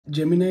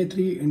Gemini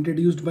 3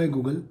 introduced by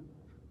Google.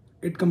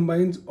 It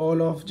combines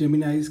all of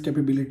Gemini's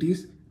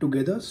capabilities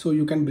together so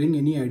you can bring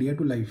any idea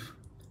to life.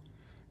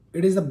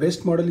 It is the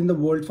best model in the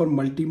world for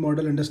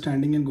multimodal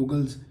understanding and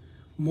Google's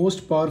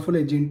most powerful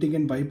agentic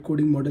and vibe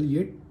coding model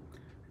yet,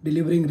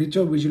 delivering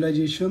richer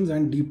visualizations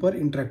and deeper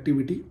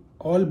interactivity,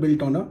 all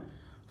built on a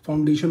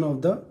foundation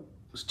of the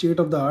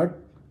state-of-the-art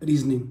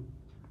reasoning.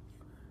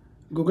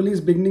 Google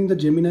is beginning the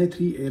Gemini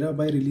 3 era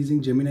by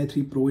releasing Gemini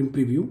 3 Pro in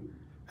preview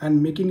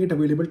and making it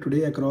available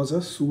today across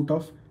a suite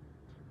of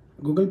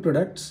Google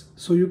products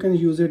so you can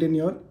use it in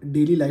your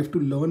daily life to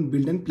learn,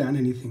 build and plan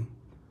anything.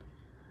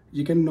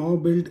 You can now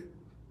build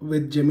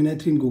with Gemini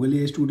 3 in Google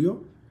AI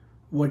Studio,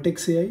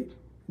 Vertex AI,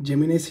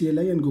 Gemini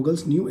CLI and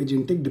Google's new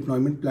agentic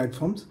deployment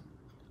platforms,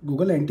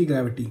 Google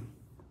Antigravity.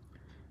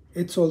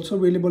 It's also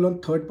available on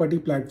third-party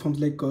platforms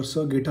like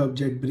Cursor, GitHub,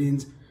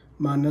 JetBrains,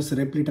 Manus,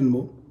 Replit and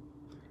more.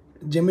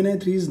 Gemini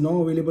 3 is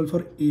now available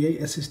for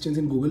AI assistance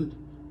in Google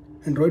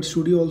Android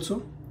Studio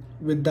also.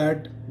 With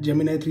that,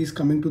 Gemini 3 is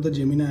coming to the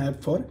Gemini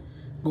app for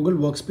Google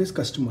Workspace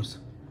customers.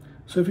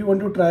 So if you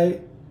want to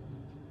try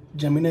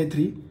Gemini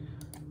 3,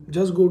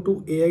 just go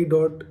to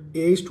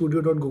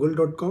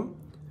ai.studio.google.com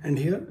and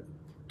here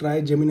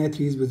try Gemini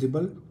 3 is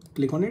visible.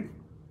 Click on it.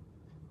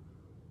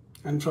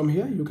 And from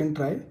here you can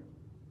try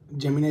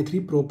Gemini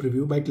 3 Pro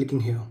preview by clicking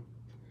here.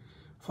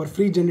 For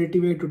free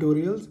generative AI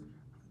tutorials,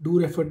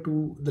 do refer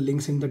to the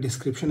links in the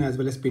description as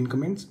well as pinned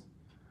comments.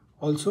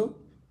 Also,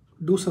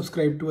 do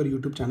subscribe to our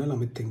YouTube channel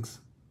Amit Thinks.